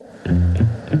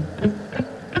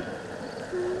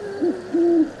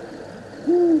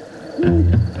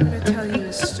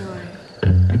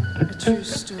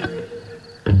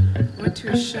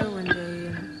show one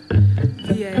day in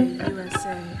VA,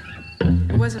 USA.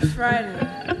 It was a Friday,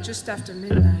 just after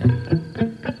midnight,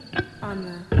 on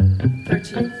the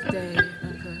 13th day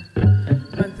of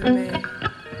the month of May.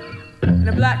 And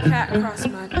a black cat crossed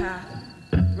my path,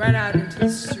 ran out into the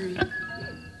street,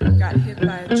 got hit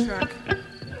by a truck,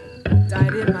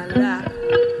 died in my lap.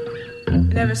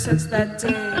 And ever since that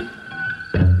day,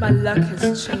 my luck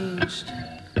has changed.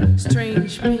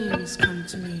 Strange beings come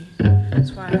to me.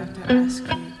 That's why I have to ask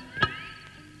you,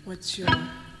 what's your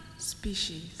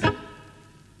species?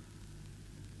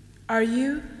 Are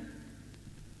you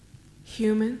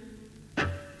human?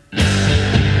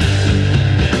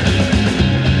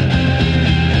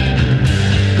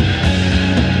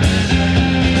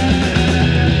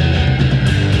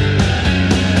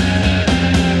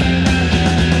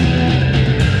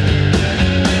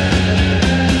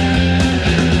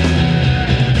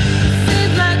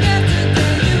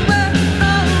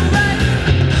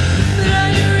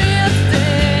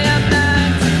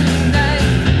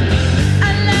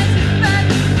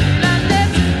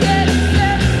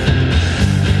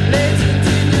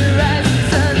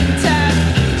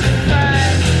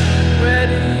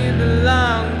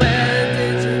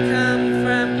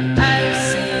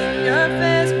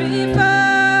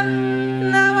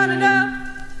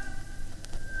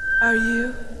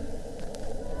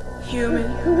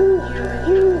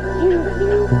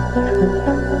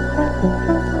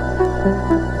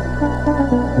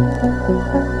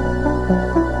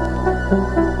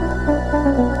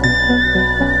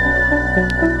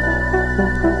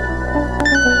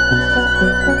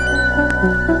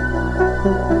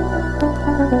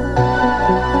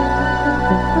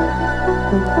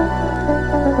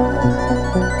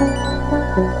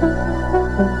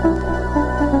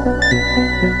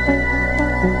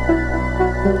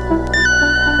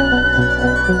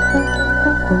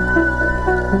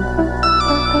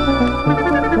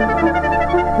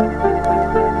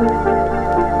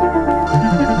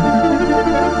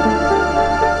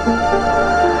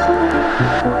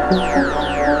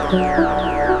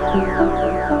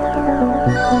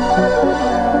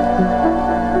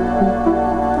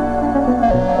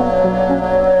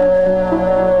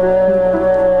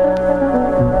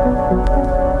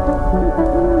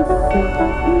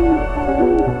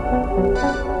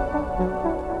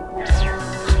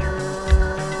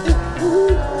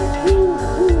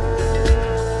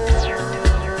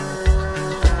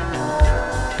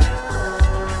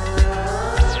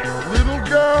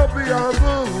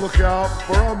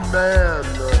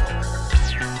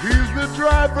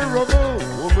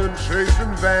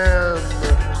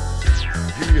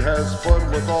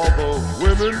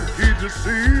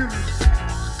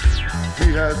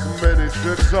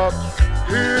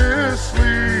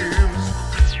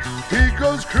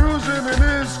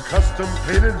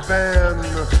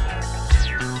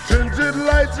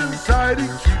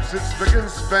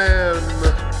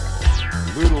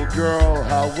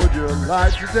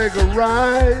 Take a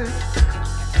ride.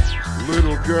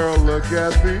 Little girl, look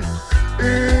at me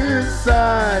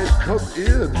inside. Come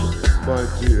in, my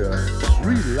dear.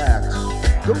 Relax.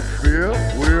 Don't fear,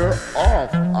 we're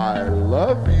off. I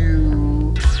love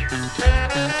you. Here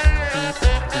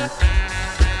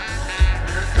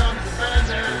comes the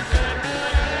bandit.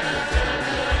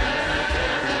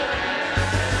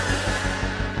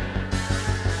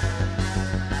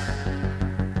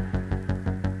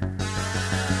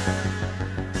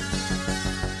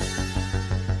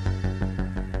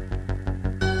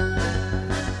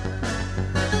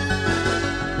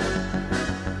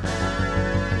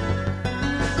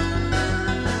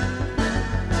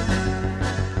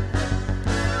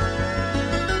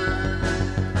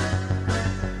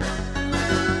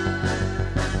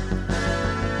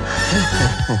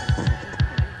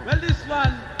 Well, this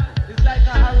one is like a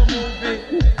horror movie,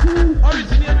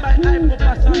 originated by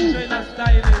Sancho in a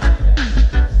styling.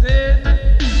 See,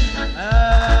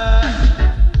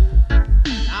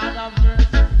 out of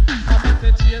mercy, I'm going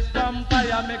to chase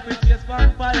vampire, make me chase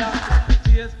vampire,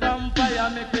 chase vampire,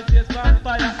 make me chase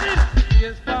vampire,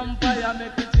 chase vampire,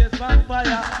 make me chase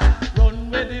vampire. Run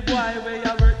with the boy where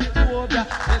you work the phobia.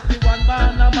 Yes, the one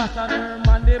born a mass and her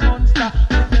man the monster.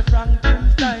 It's the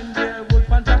Frankenstein, there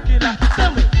wolf and Dracula.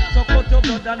 Tell me, so cut your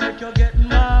blood and make you get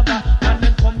maga, and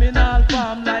then come in all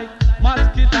farm like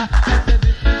mosquito. They say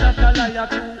this is just a liar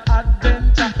to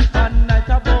adventure. One night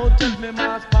about just me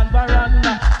mask pan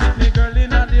veranda. If me girl in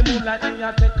the moonlight, me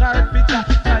a take her picture.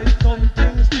 Try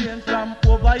something strange from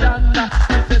over yonder.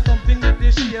 They say something with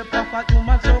the shape of a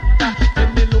human sucker. When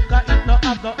me look at it, no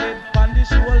have the head on the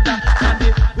shoulder. And the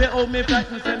way how me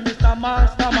frighten say Mr.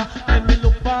 Master. When me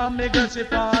look for me girl, she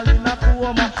fall in a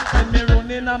coma. When me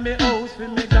run in a me house,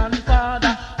 when me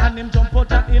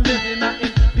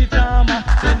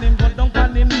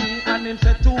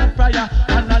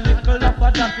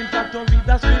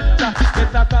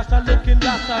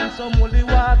some holy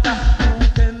water.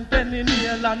 2 penny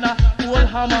nail and a whole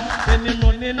hammer. When him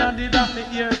running on the dock, me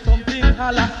hear something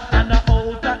holler. And a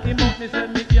outer him up, me say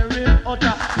me hear him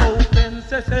utter. Open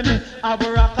sesame,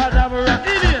 abracadabra,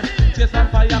 idiot. Chase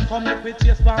vampire, come make me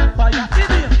chase vampire,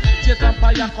 idiot. Chase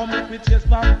vampire, come make me chase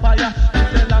vampire.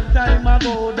 It's a long time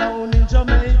ago down in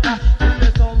Jamaica.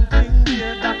 It's something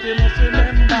there that you must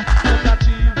remember. But a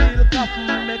tree will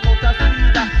come, make out a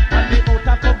cedar. And the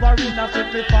outer covering a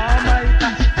strictly Formica.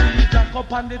 See jump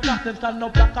up on the top, them stand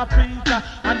up like a preacher.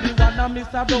 And the one a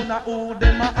Mr. Brown, who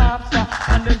them a ask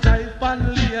for. And them drive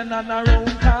pan lane and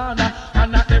around corner.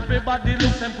 And everybody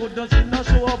look them good, doesn't no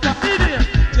show up a idiot.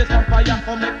 Chase vampire,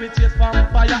 come make me chase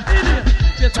vampire, idiot.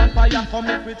 Chase vampire, come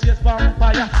make me chase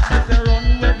vampire. It's a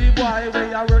run with the boy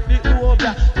where I work the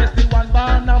obia. It's the one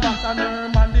Barnabas and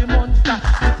Herman the monster.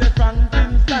 It's a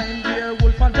Frankenstein,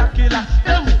 werewolf and Dracula.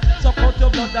 Them suck out your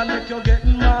blood and make you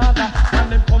getting madder.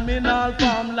 And them come in all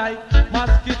form like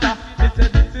mosquito. They say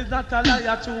this is not a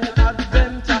lie, a true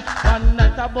adventure. One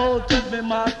night about with me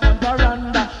mask and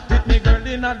veranda. With me girl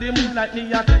in the moonlight,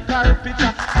 me a take her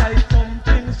picture. Like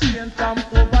something strange from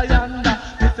over yonder.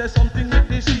 They say something with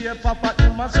the shape of a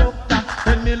Imasuka.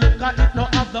 When me look at it, no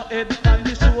have no head on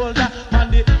the shoulder.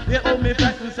 Man, they hold me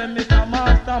back and say Mr.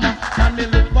 Master man. And me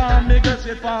look for me girl,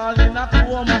 she fall in a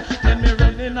coma. Then me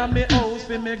run in a me house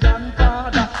with me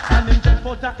grandfather. And him jump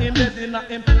out of him bed in a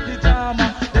him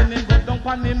pyjama. Then him go down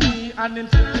on him knee and him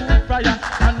say two prayer.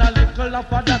 And a little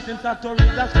after that him start to read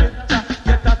the scripture.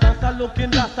 Get a toss a look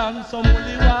in that and some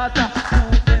holy water.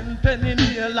 2 penny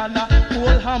nail and a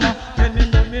whole hammer. Then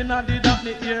him running a the dark,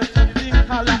 me hear something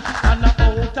holler. And a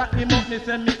outer him up, me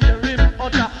say me hear him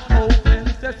utter. Open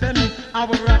sesame,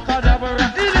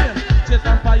 abracadabra, idiot. Chase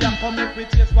vampire, come make me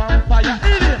chase vampire,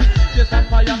 idiot. Chase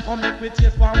vampire, come make me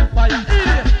chase vampire,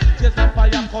 idiot. Chase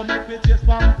vampire, come make me chase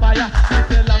vampire.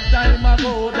 It's a long time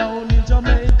ago down in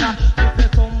Jamaica. It's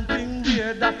a something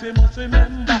weird that we must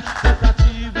remember. But a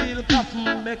tree will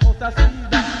come, make out a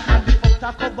cedar. And the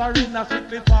outer covering a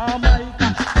strictly Formica.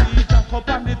 See jump up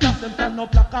on the top, them stand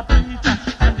up like a preacher.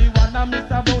 And the one a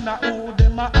Mr. Brown, who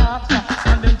them a ask for.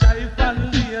 And them drive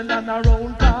pan lane and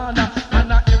around corner.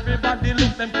 And everybody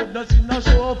look them good, doesn't no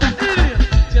show up. Idiot!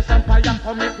 Chase vampire,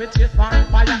 come make me chase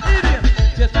vampire. Idiot!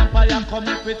 Chase vampire, come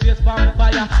make me chase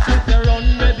vampire. It's the run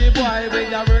with the boy where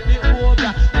you work the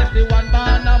obia. It's the one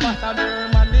Barnabas and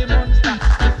Herman the monster.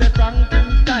 It's the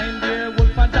Frankenstein,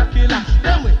 werewolf and Dracula.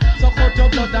 Then we suck out your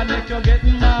blood and make you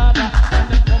getting madder. And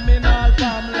they come in all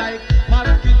form like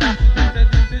mosquito. They say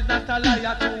this is not a lie,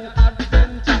 a true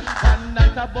adventure. One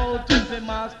night about to the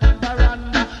mask and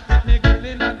veranda. With me girl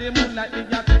in the moonlight, me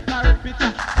a take her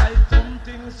picture. Like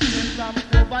something strange from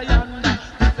over yonder.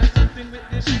 They say something with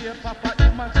the shape of a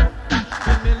Imasuka.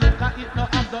 When me look at it, no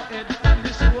have the head on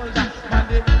the shoulder. Man,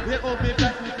 they hold me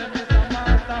back, me say Mr.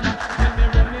 Master man. When me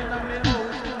running on me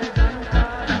house to me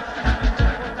grandfather. And me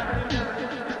jump out of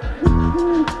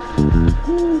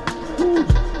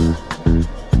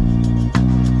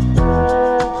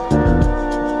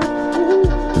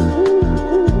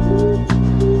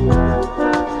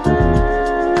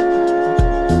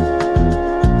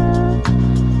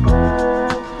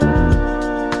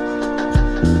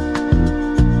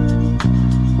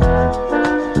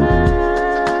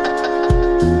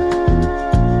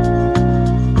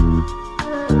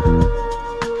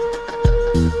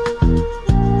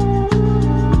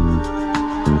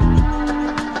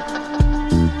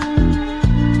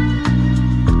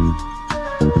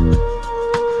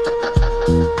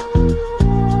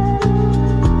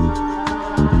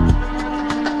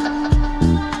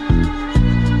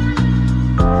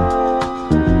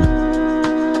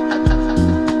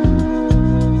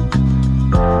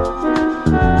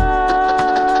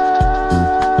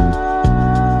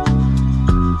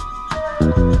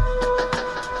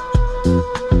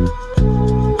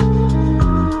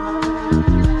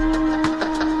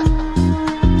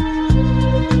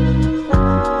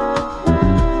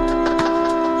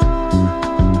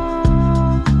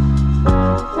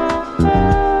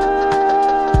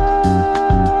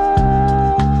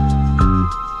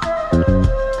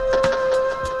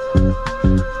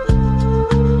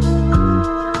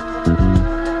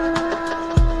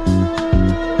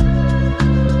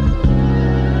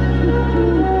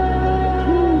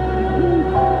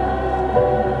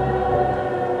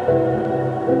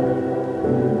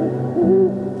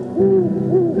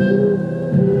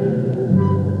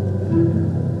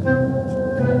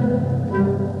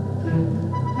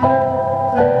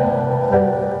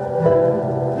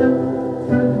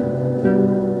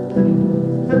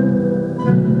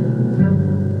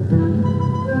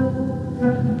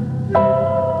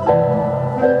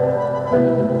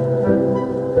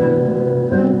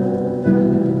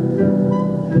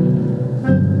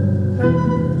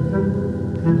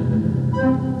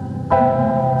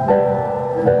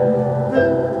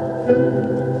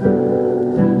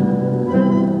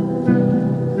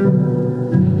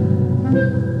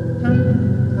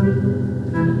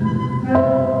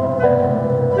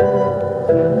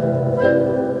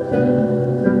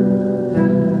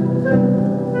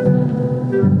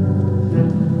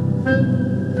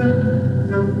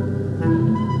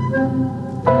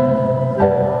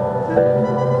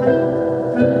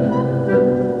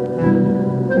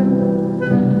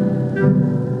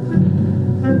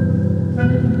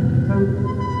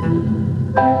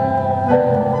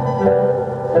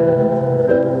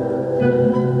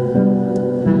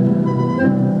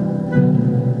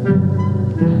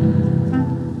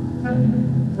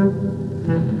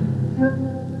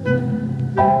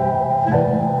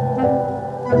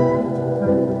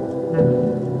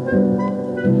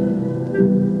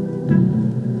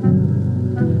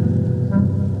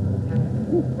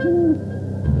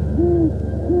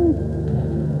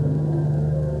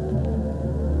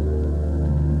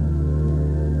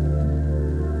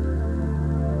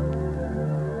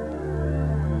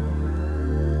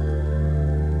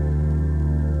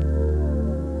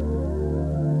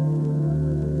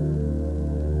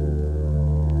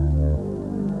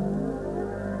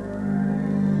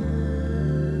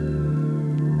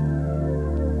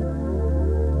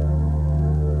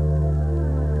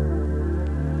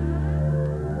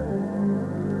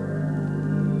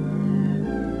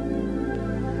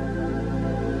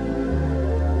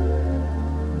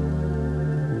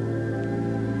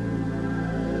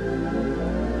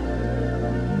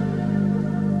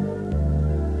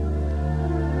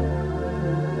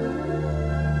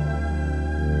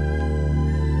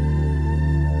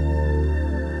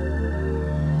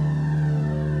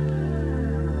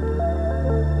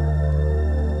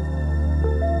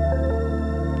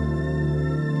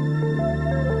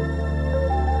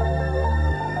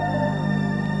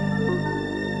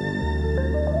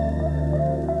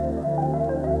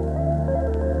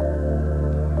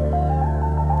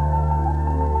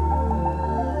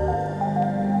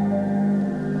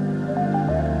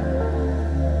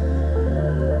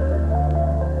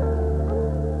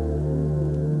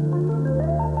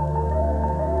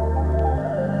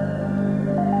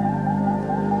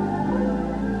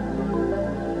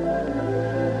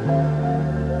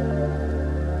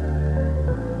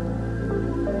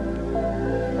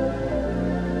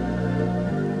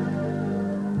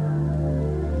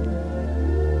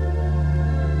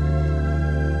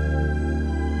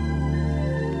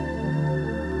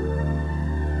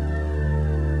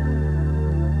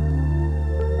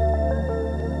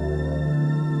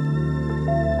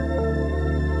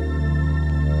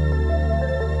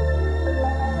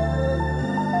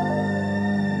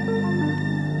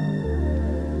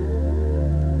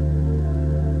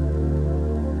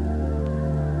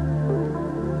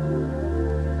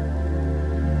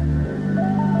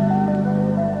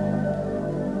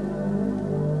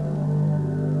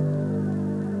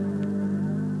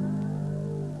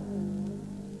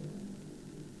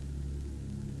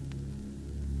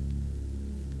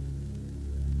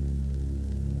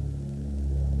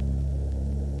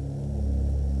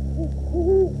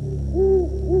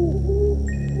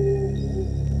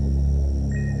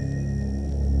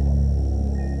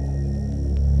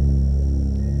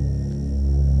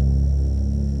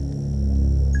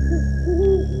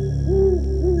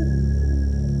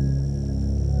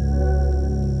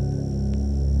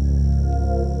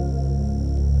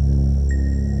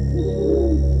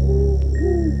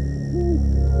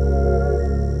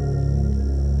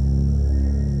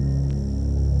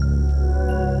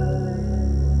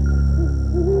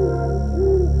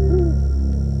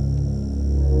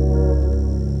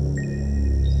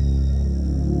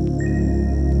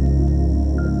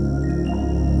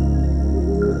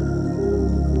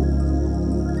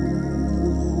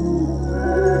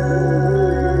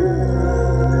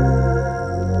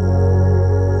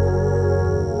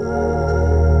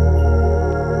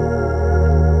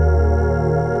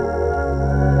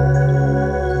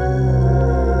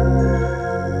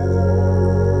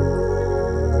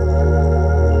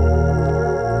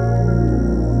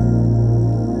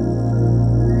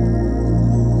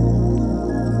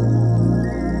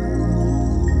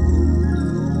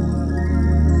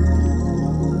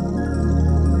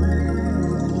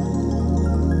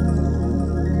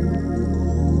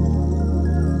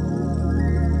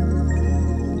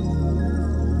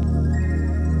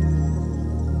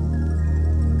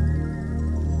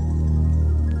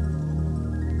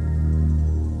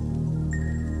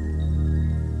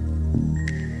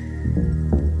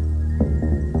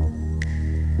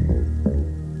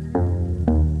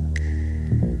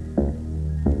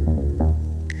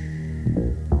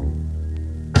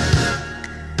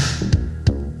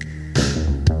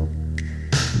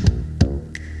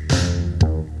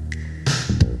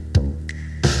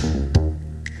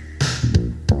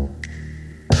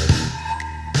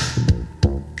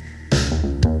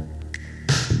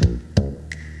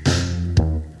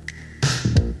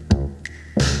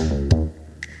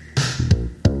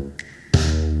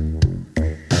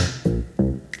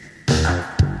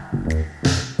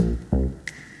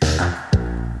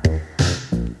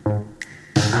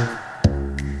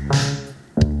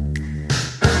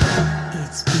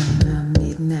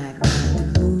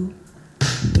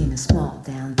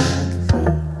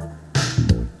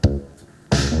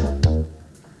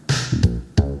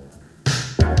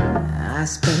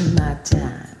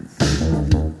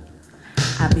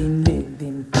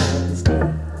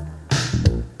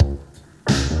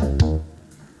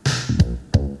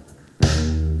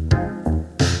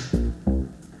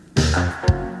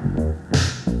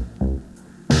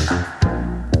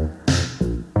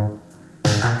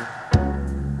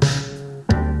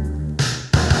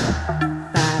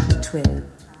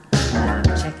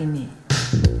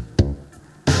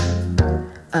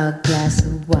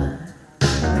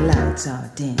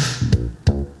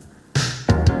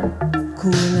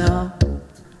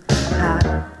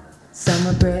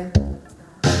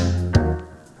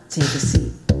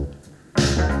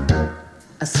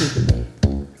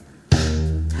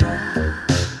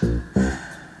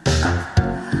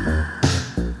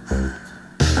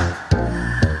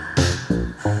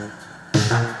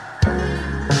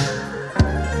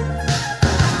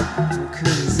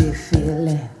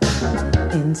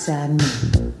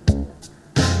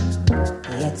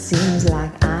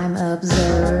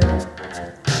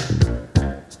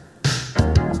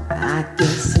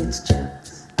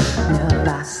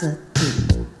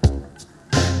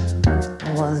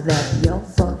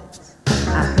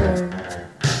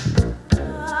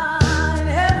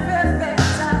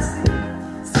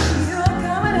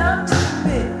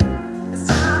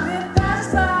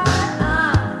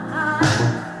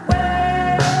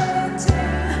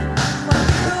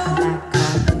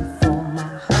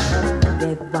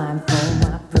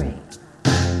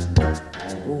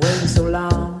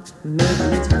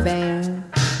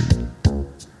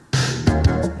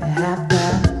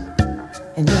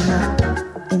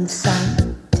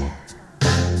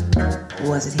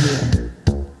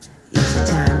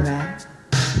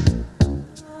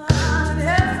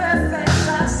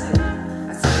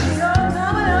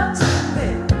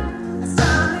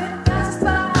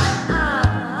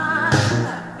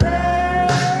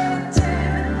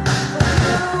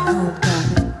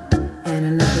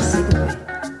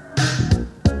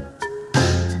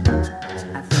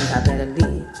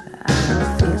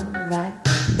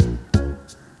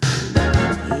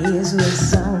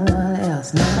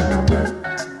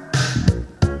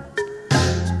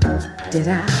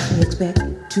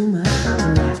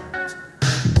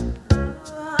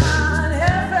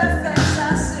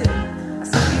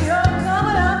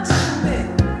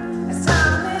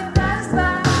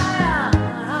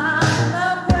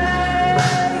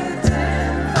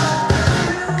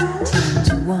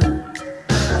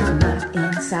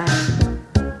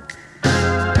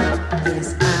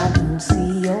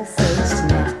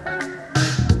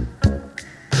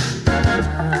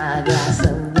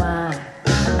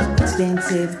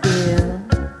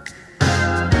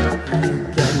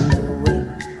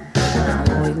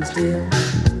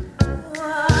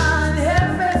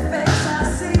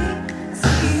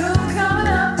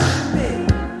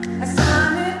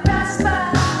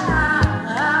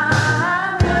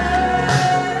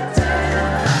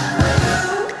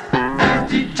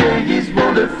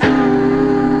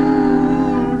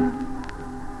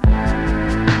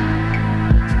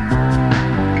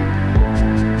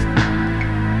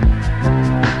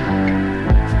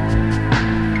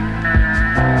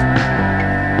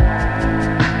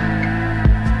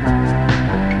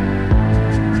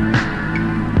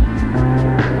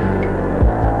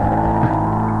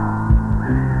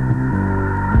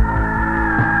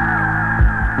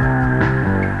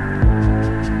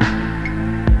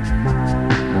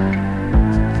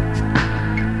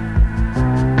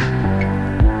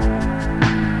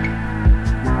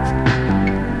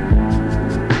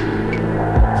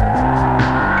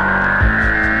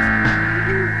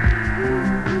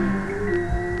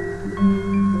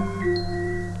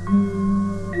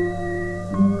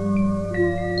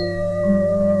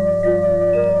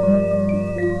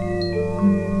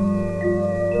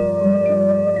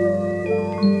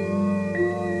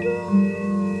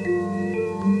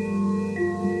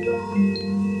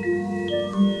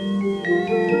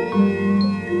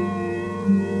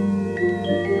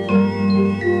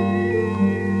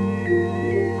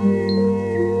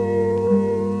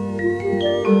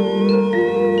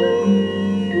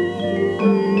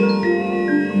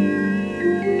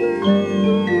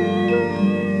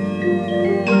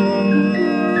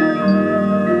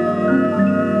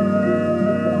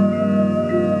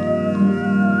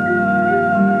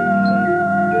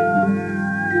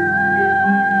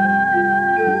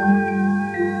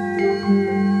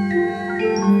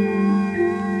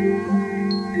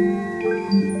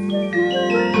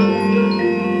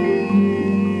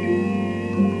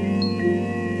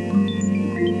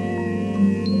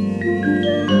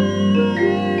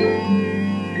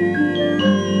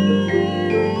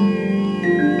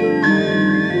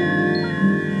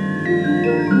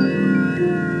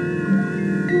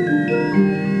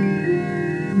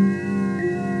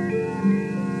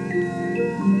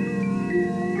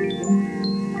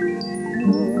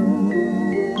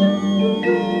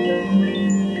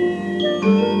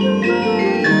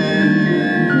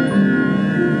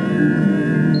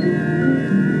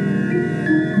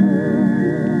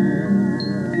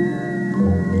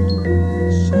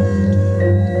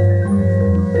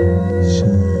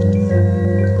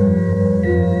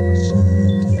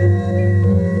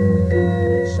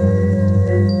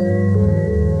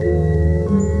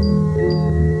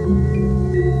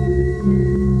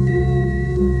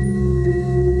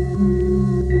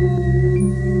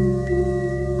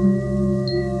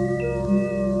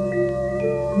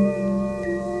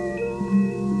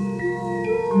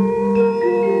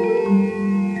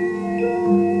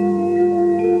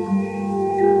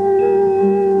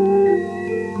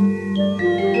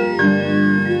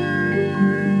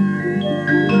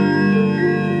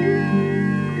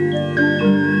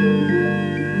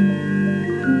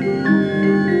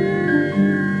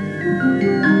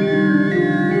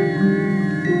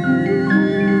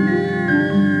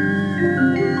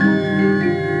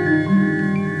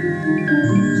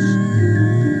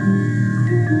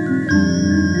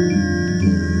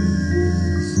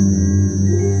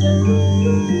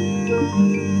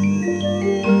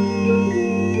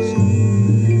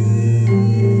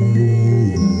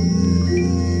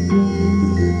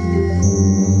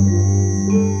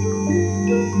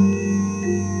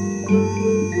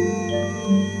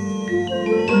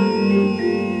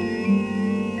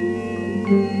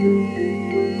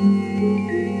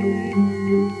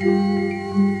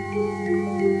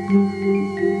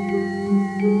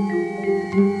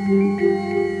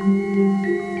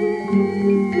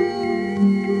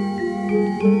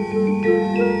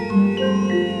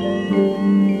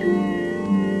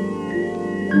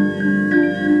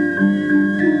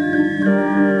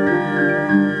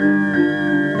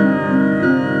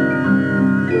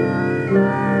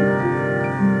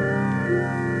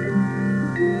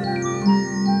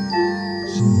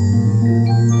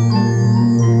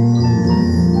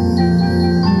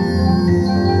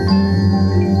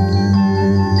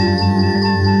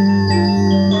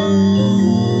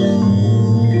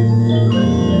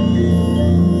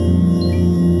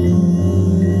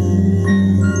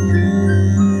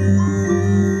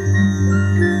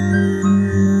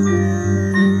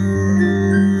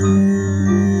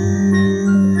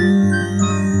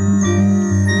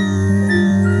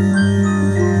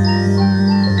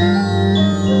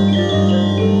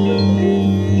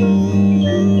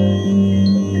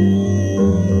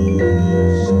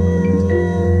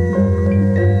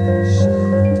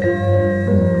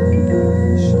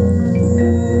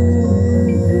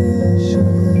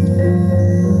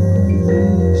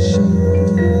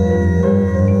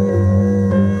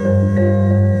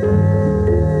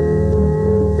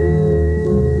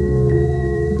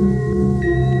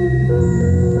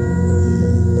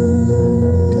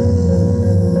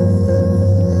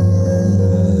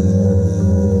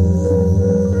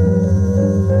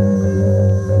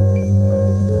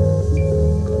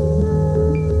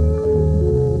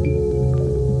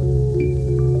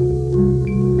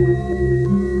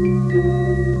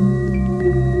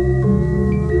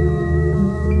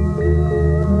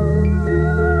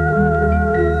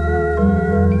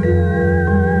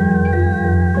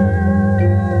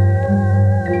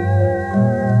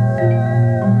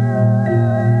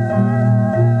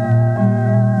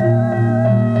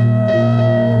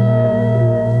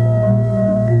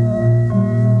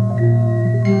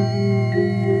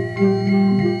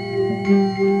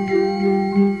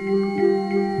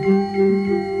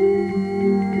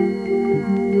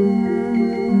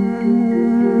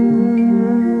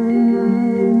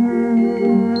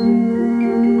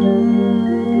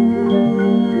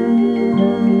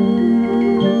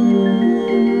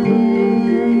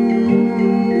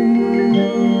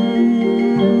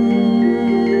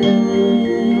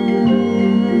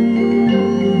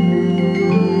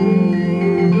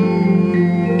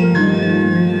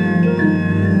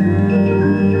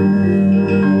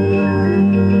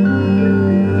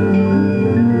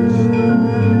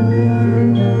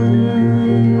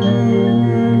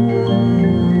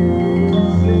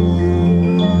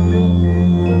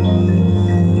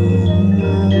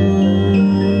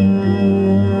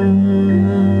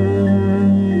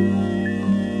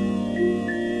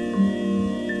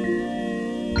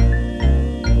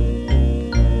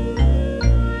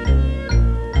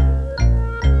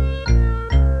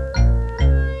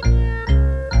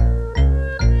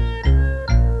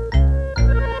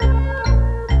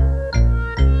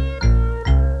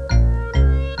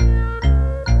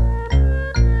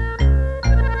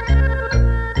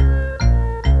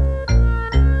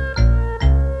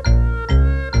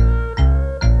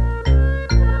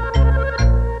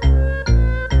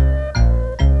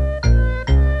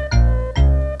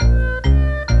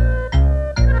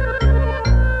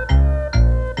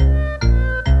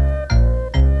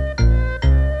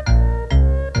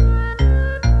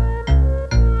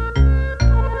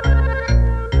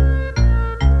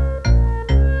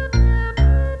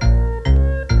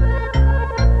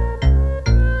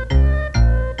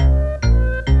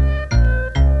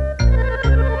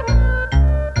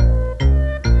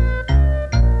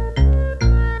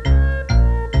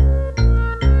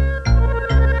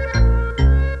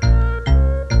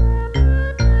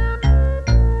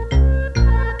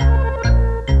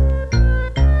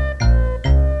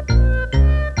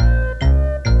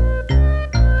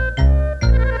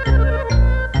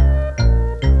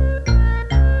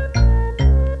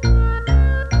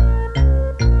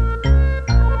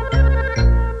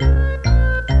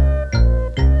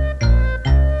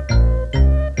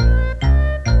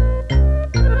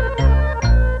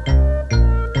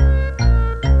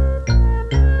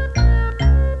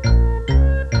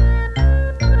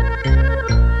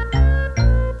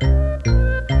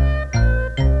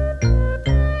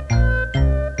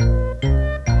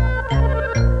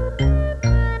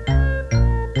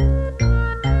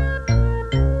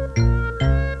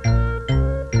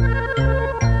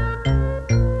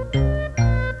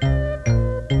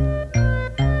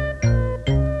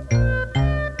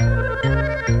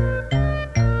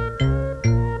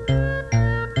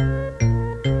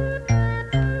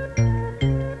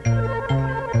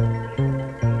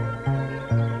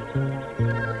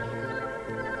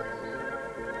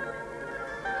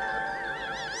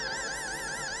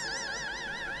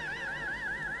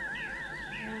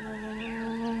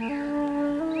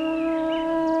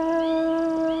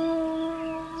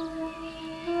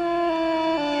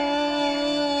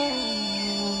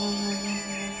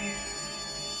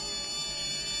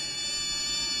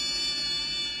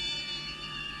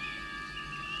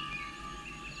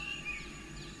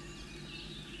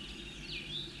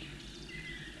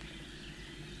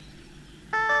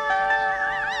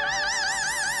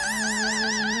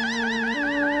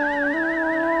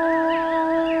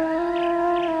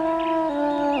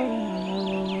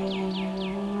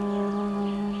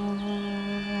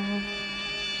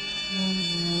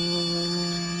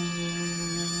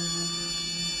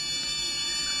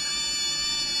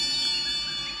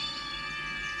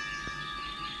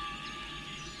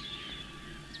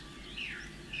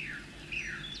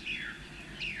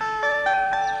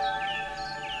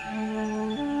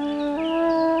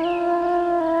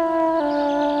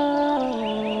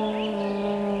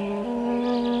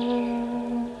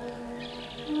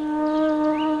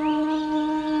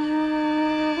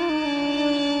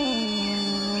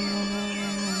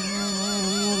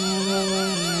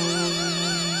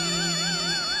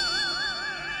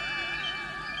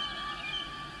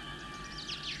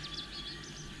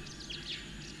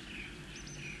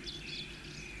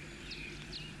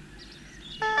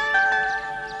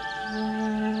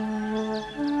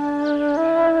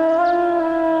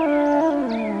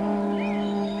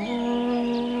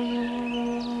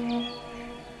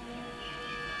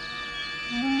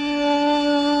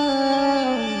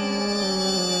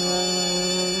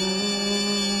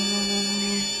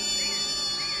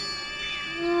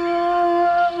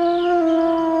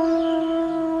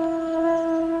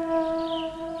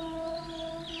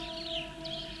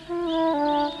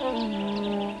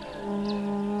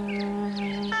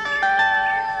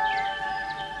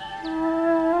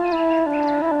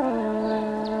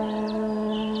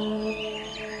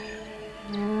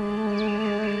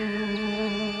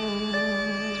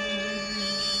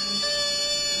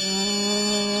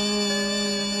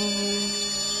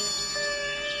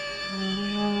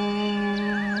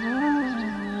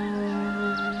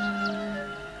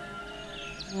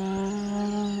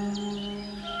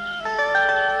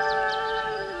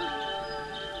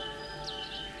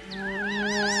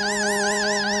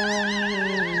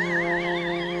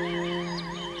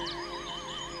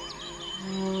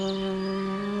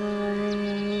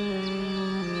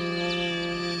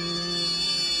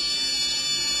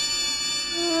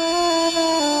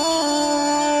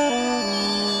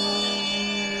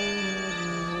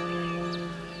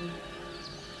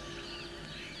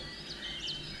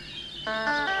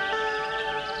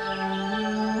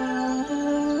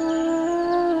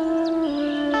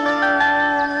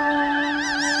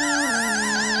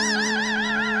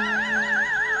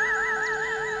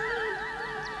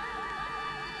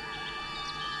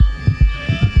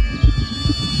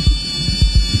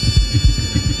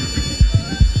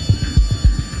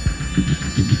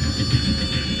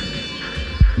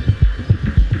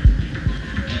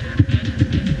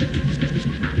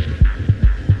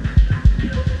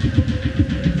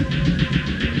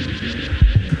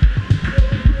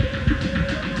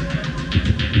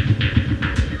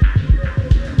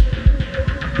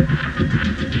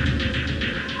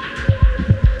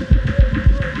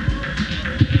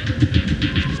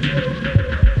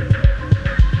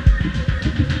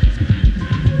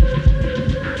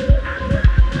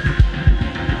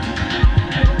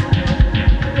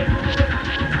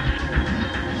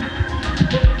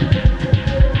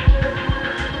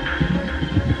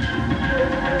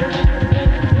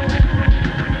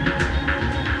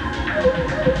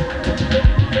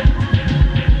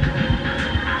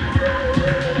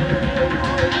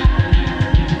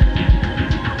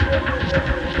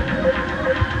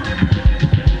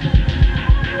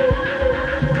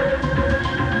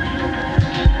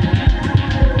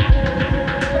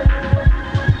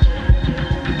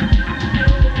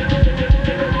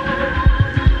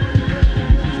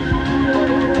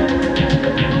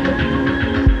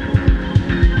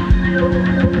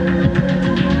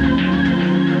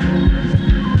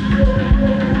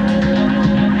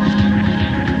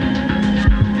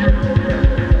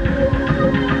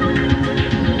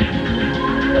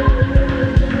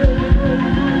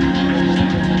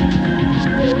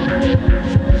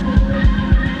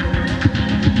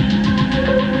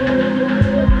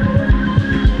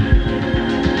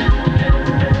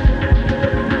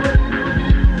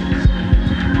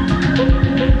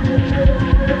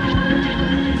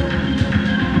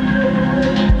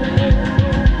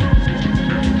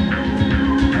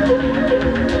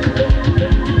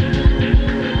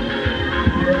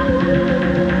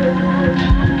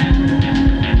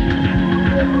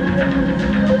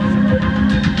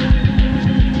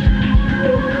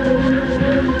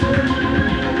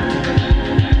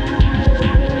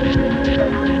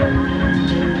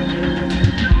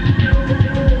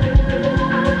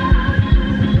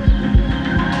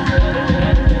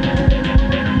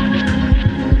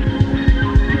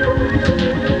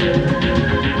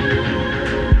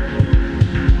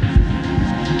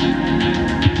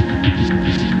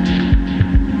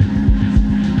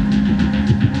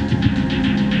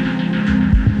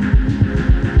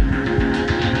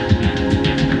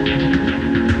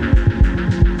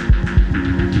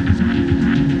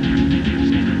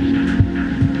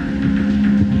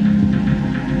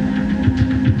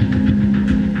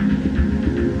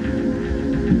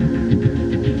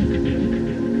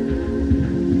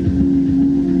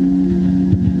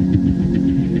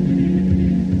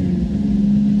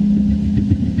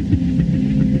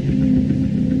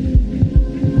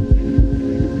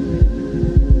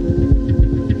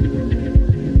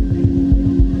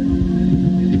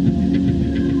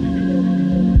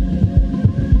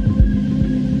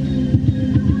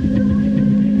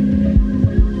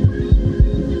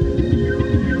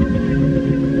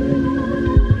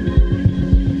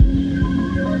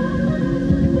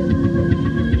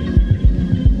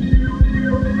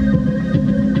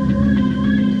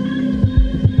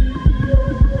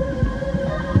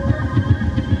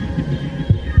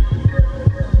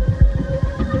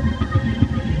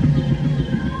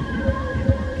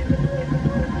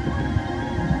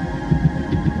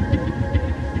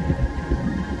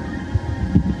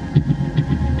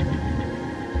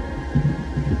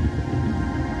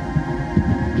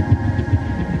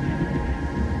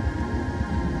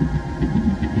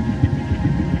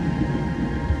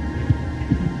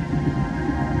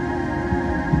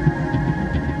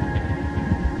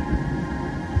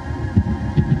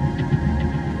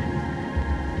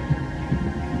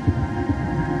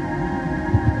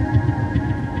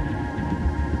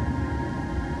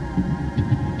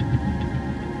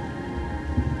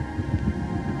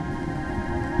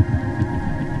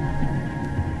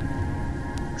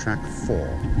Track 4.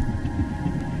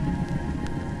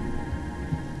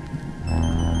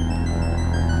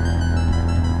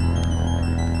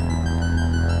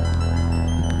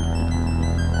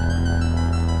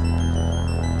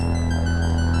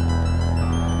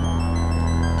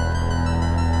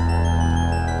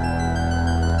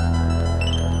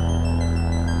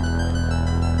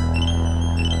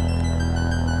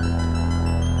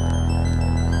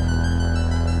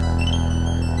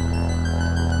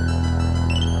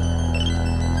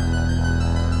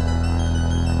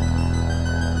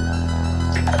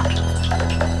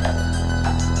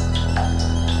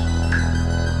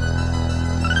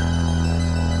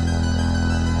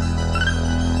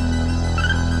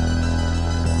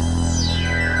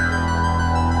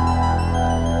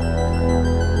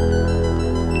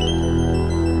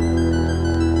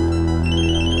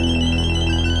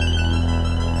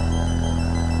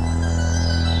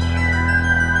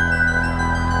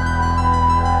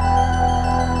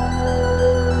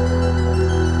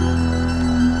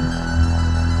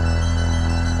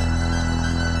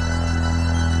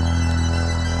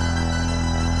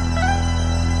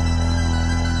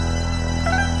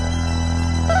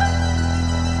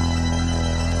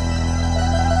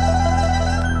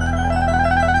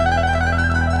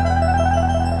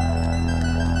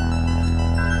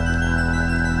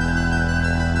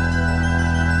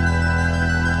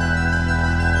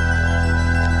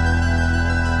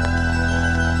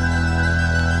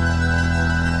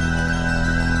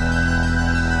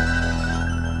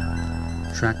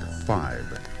 Track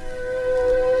 5.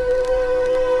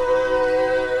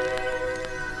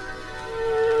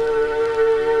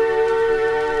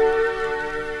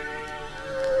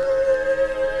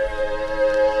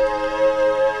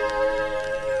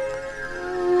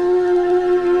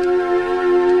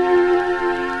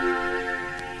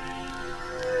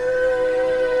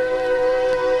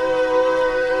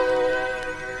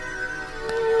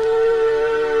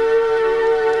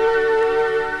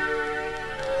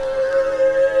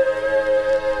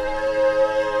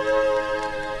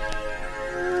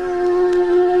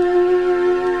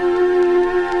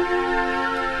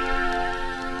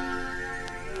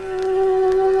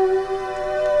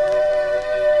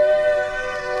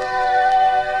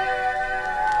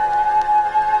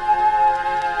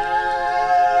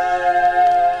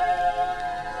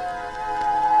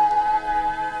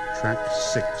 Track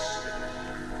 6.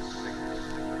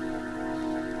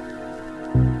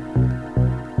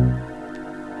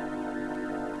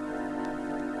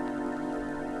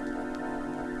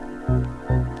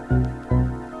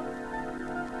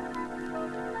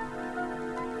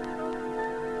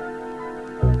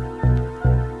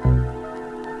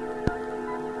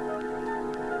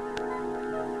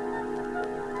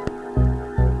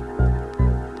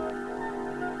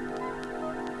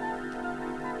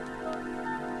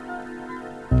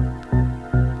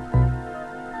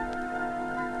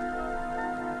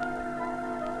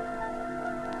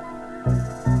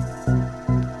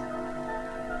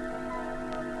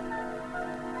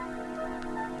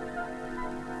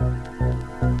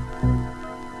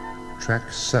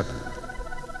 Track 7.